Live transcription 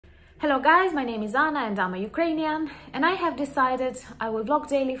Hello guys, my name is Anna and I'm a Ukrainian, and I have decided I will vlog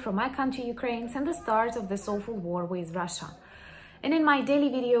daily from my country Ukraine since the start of this awful war with Russia. And in my daily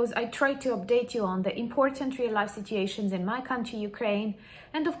videos, I try to update you on the important real-life situations in my country Ukraine,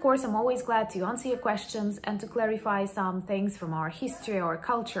 and of course I'm always glad to answer your questions and to clarify some things from our history, our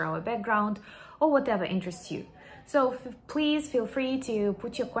culture, our background, or whatever interests you. So please feel free to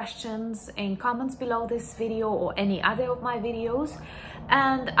put your questions in comments below this video or any other of my videos.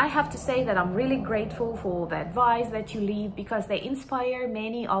 And I have to say that I'm really grateful for the advice that you leave, because they inspire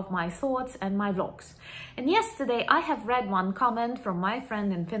many of my thoughts and my vlogs. And yesterday I have read one comment from my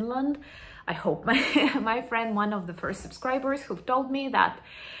friend in Finland. I hope my friend, one of the first subscribers, who told me that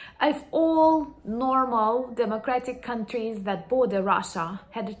if all normal democratic countries that border Russia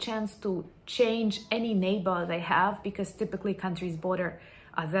had a chance to change any neighbor they have, because typically countries border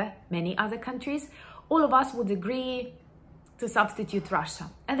many other countries, all of us would agree to substitute Russia.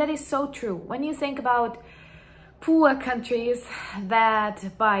 And that is so true. When you think about poor countries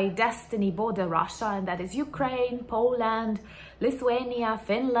that by destiny border Russia, and that is Ukraine, Poland, Lithuania,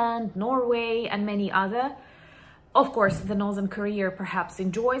 Finland, Norway, and many other. Of course, the Northern Korea perhaps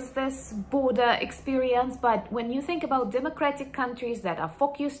enjoys this border experience, but when you think about democratic countries that are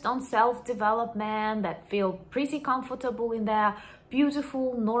focused on self-development, that feel pretty comfortable in their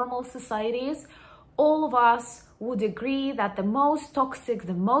beautiful, normal societies, all of us would agree that the most toxic,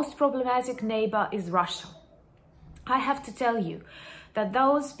 the most problematic neighbor is Russia. I have to tell you that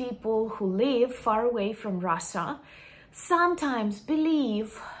those people who live far away from Russia sometimes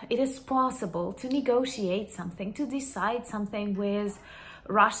believe it is possible to negotiate something, to decide something with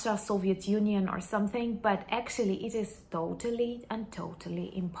Russia, Soviet Union or something, but actually it is totally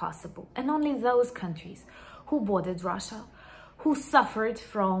impossible. And only those countries who bordered Russia, who suffered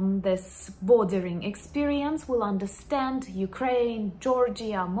from this bordering experience, will understand Ukraine,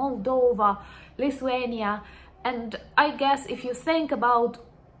 Georgia, Moldova, Lithuania. And I guess if you think about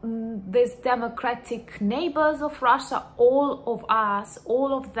these democratic neighbors of Russia, all of us,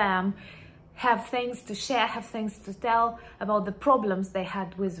 all of them have things to share, have things to tell about the problems they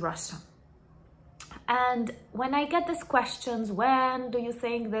had with Russia. And when I get these questions, when do you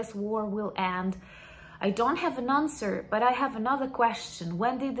think this war will end? I don't have an answer, but I have another question.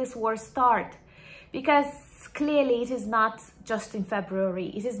 When did this war start? Because clearly it is not just in February,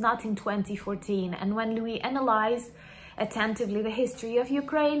 it is not in 2014. And when we analyze attentively the history of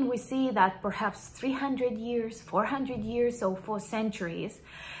Ukraine, we see that perhaps 300 years, 400 years, or 4 centuries.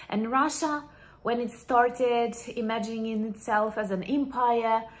 And Russia, when it started imagining itself as an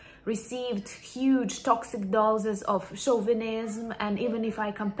empire, received huge toxic doses of chauvinism. And even if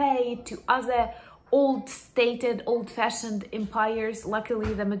I compare it to other old-fashioned empires,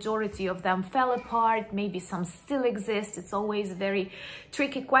 luckily the majority of them fell apart. Maybe some still exist. It's always a very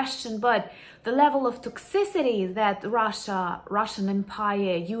tricky question, but the level of toxicity that Russian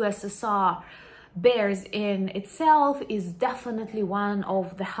Empire, USSR bears in itself is definitely one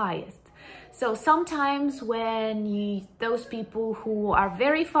of the highest. So sometimes when those people who are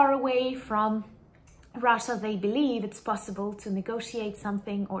very far away from Russia, they believe it's possible to negotiate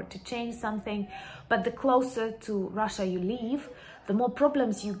something or to change something, but the closer to Russia you live, the more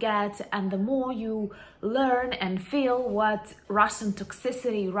problems you get and the more you learn and feel what Russian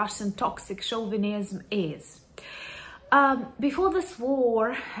toxicity, Russian toxic chauvinism is. Before this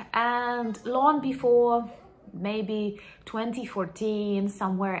war, and long before maybe 2014,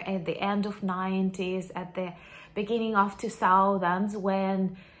 somewhere at the end of 90s, at the beginning of 2000s,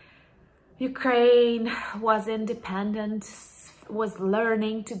 when Ukraine was independent, was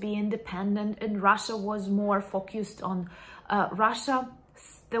learning to be independent, and Russia was more focused on Russia.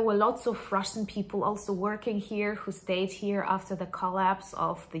 There were lots of Russian people also working here who stayed here after the collapse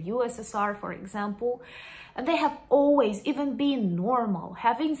of the USSR, for example. And they have always even been normal.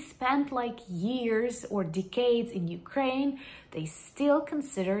 Having spent like years or decades in Ukraine, they still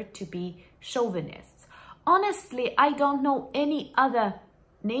considered to be chauvinists. Honestly, I don't know any other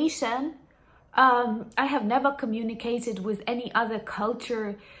nation. I have never communicated with any other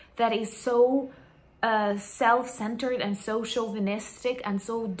culture that is so self-centered and so chauvinistic and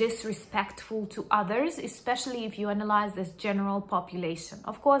so disrespectful to others, especially if you analyze this general population.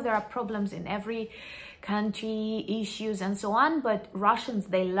 Of course, there are problems in every country, issues and so on, but Russians,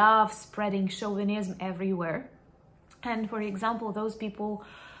 they love spreading chauvinism everywhere. And for example, those people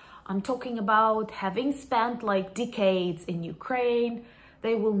I'm talking about, having spent like decades in Ukraine,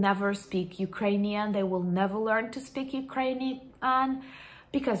 they will never speak Ukrainian, they will never learn to speak Ukrainian.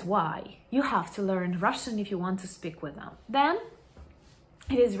 Because why? You have to learn Russian if you want to speak with them. Then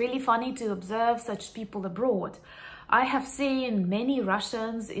it is really funny to observe such people abroad. I have seen many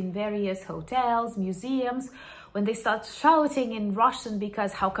Russians in various hotels, museums, when they start shouting in Russian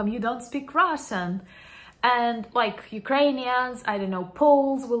because how come you don't speak Russian? And like Ukrainians, I don't know,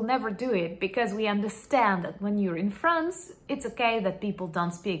 Poles will never do it because we understand that when you're in France, it's okay that people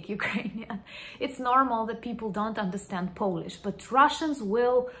don't speak Ukrainian. It's normal that people don't understand Polish, but Russians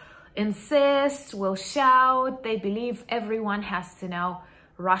will insist, will shout. They believe everyone has to know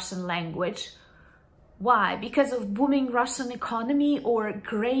Russian language. Why? Because of booming Russian economy or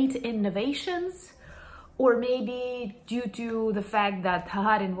great innovations? Or maybe due to the fact that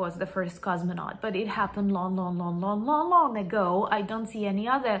Gagarin was the first cosmonaut, but it happened long ago. I don't see any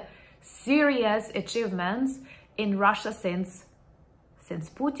other serious achievements in Russia since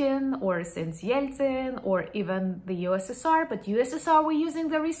Putin or since Yeltsin or even the USSR. But USSR were using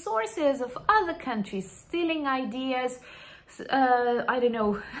the resources of other countries, stealing ideas, I don't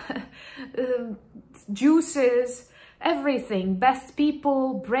know, juices, everything, best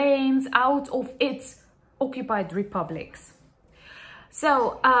people, brains out of its occupied republics.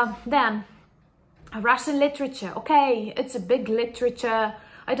 So then Russian literature, okay, it's a big literature.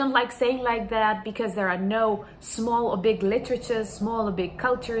 I don't like saying like that because there are no small or big literatures, small or big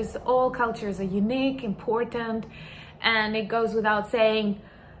cultures. All cultures are unique, important, and it goes without saying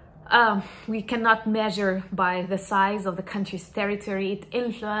we cannot measure by the size of the country's territory, its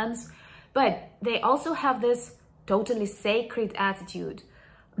influence, but they also have this totally sacred attitude.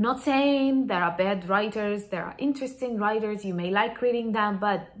 I'm not saying there are bad writers, there are interesting writers, you may like reading them,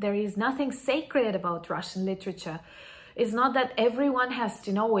 but there is nothing sacred about Russian literature. It's not that everyone has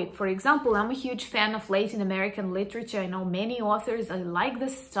to know it. For example, I'm a huge fan of Latin American literature. I know many authors. I like the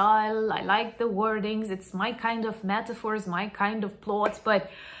style, I like the wordings, it's my kind of metaphors, my kind of plots, but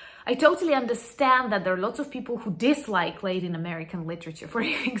I totally understand that there are lots of people who dislike Latin American literature, for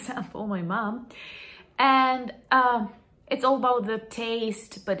example, my mom. And it's all about the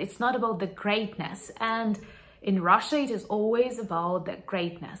taste, but it's not about the greatness. And in Russia, it is always about the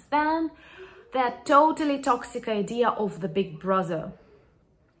greatness. Then that totally toxic idea of the big brother,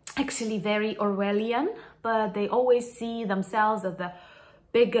 actually very Orwellian, but they always see themselves as the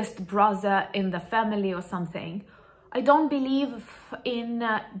biggest brother in the family or something. I don't believe in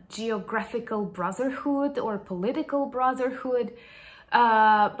geographical brotherhood or political brotherhood.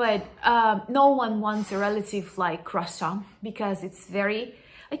 But no one wants a relative like Russia because it's very,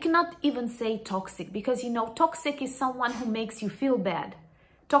 I cannot even say toxic because, you know, toxic is someone who makes you feel bad.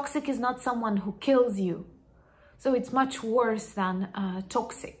 Toxic is not someone who kills you. So it's much worse than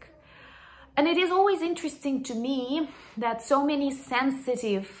toxic. And it is always interesting to me that so many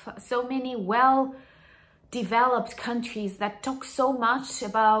sensitive, so many well-developed countries that talk so much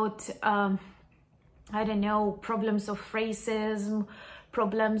about I don't know, problems of racism,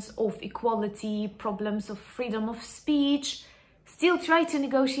 problems of equality, problems of freedom of speech, still try to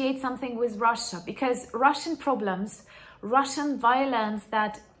negotiate something with Russia, because Russian problems, Russian violence,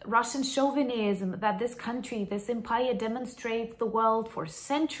 that Russian chauvinism that this country, this empire demonstrates the world for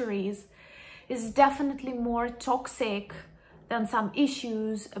centuries is definitely more toxic than some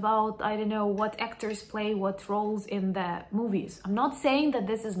issues about, I don't know, what actors play what roles in the movies. I'm not saying that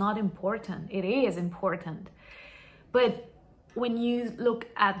this is not important. It is important. But when you look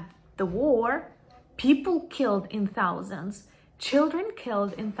at the war, people killed in thousands, children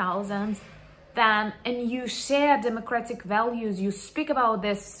killed in thousands, then, and you share democratic values, you speak about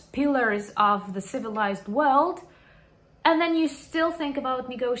these pillars of the civilized world, and then you still think about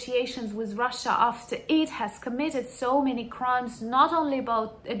negotiations with Russia after it has committed so many crimes, not only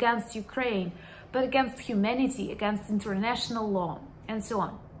against Ukraine, but against humanity, against international law, and so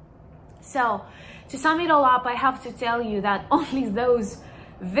on. So, to sum it all up, I have to tell you that only those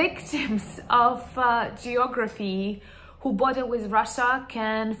victims of geography who border with Russia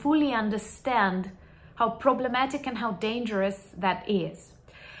can fully understand how problematic and how dangerous that is.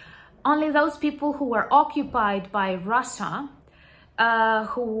 Only those people who were occupied by Russia,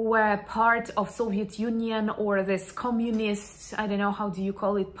 who were part of Soviet Union or this communist, I don't know, how do you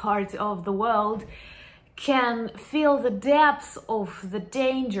call it, part of the world, can feel the depths of the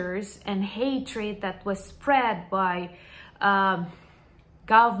dangers and hatred that was spread by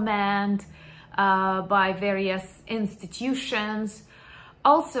government, by various institutions.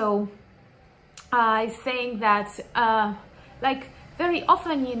 Also, I think that very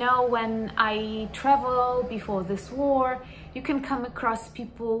often, you know, when I travel before this war, you can come across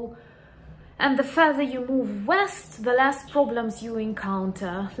people, and the further you move west, the less problems you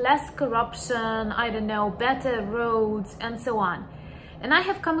encounter, less corruption, I don't know, better roads, and so on. And I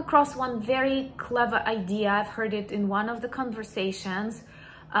have come across one very clever idea. I've heard it in one of the conversations,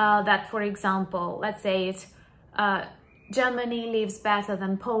 that, for example, let's say it's Germany lives better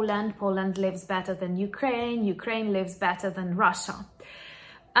than Poland, Poland lives better than Ukraine, Ukraine lives better than Russia.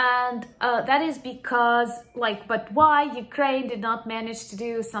 And that is because, like, but why Ukraine did not manage to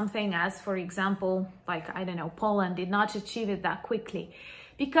do something as, for example, like, I don't know, Poland did not achieve it that quickly?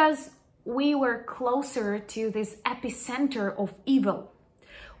 Because we were closer to this epicenter of evil.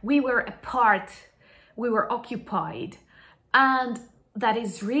 We were apart, we were occupied. And that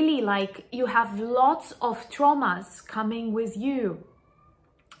is really like, you have lots of traumas coming with you.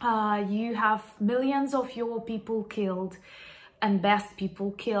 You have millions of your people killed and best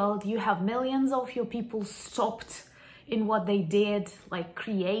people killed. You have millions of your people stopped in what they did, like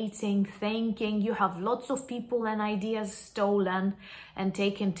creating, thinking. You have lots of people and ideas stolen and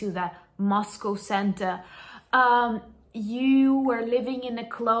taken to the Moscow center. You were living in a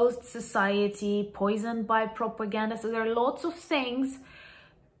closed society, poisoned by propaganda. So there are lots of things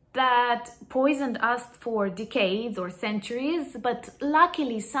that poisoned us for decades or centuries, but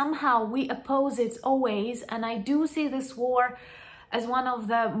luckily somehow we oppose it always. And I do see this war as one of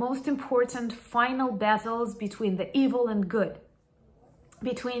the most important final battles between the evil and good,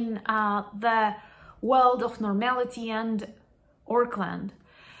 between the world of normality and Orcland.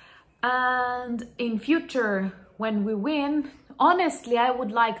 And in future, when we win, honestly, I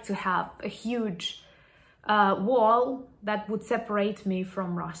would like to have a huge wall that would separate me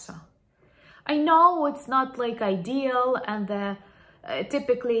from Russia. I know it's not like ideal and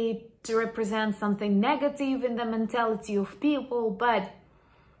typically to represent something negative in the mentality of people, but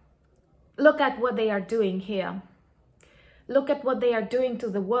look at what they are doing here. Look at what they are doing to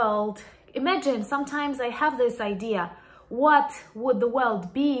the world. Imagine, sometimes I have this idea, what would the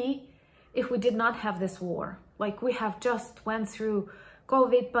world be if we did not have this war? Like, we have just went through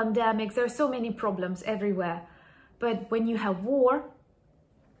COVID pandemics, there are so many problems everywhere. But when you have war,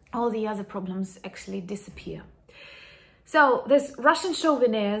 all the other problems actually disappear. So this Russian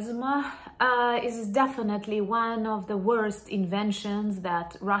chauvinism is definitely one of the worst inventions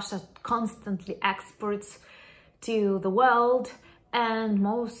that Russia constantly exports to the world, and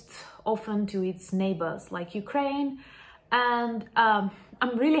most often to its neighbors like Ukraine. And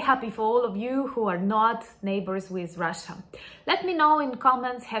I'm really happy for all of you who are not neighbors with Russia. Let me know in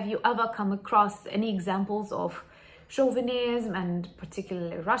comments, have you ever come across any examples of chauvinism, and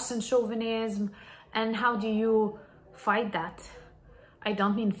particularly Russian chauvinism, and how do you fight that? I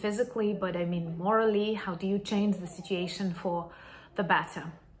don't mean physically, but I mean morally. How do you change the situation for the better?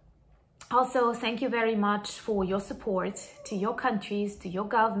 Also, thank you very much for your support to your countries, to your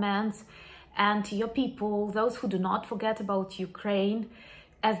governments, and to your people, those who do not forget about Ukraine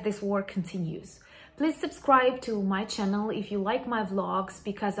as this war continues. Please subscribe to my channel if you like my vlogs,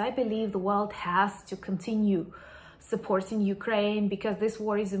 because I believe the world has to continue supporting Ukraine, because this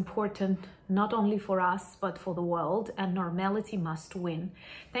war is important not only for us but for the world, and normality must win.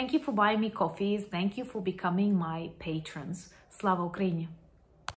 Thank you for buying me coffees. Thank you for becoming my patrons. Slava Ukraini!